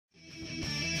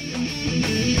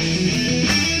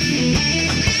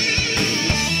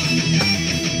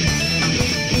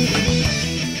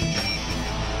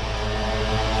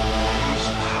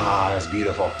Ah, that's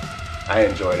beautiful. I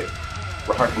enjoyed it. It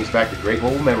harkens back to great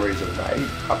old memories of my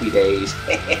puppy days.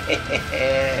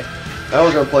 I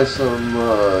was gonna play some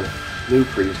new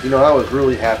Priest. You know, I was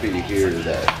really happy to hear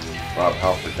that Rob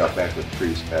Halford got back with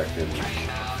Priest back in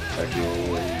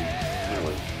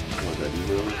what was that,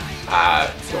 email?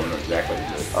 I don't know exactly.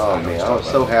 Oh man, I was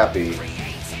so happy to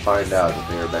find out that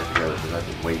they were back together because I've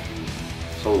been waiting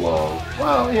so long.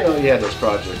 Well, you know, he had this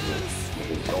project with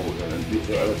his old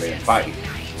the other band, Fight.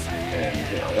 And,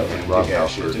 you know, that was Rob big ass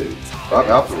shit Halford too. Rob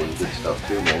Halford was good stuff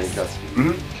too, man. He got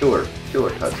some killer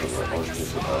cuts on his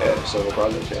Solo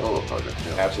projects, yeah. solo project.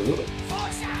 Yeah. Absolutely.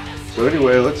 So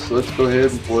anyway, let's go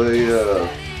ahead and play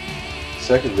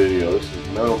second video. This is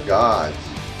Metal Gods.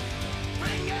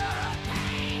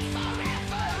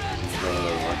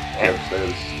 Like Kev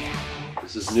says,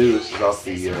 this is new. This is off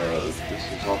the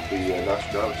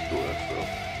Nostradamus tour. So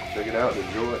check it out and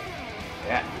enjoy.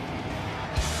 Yeah.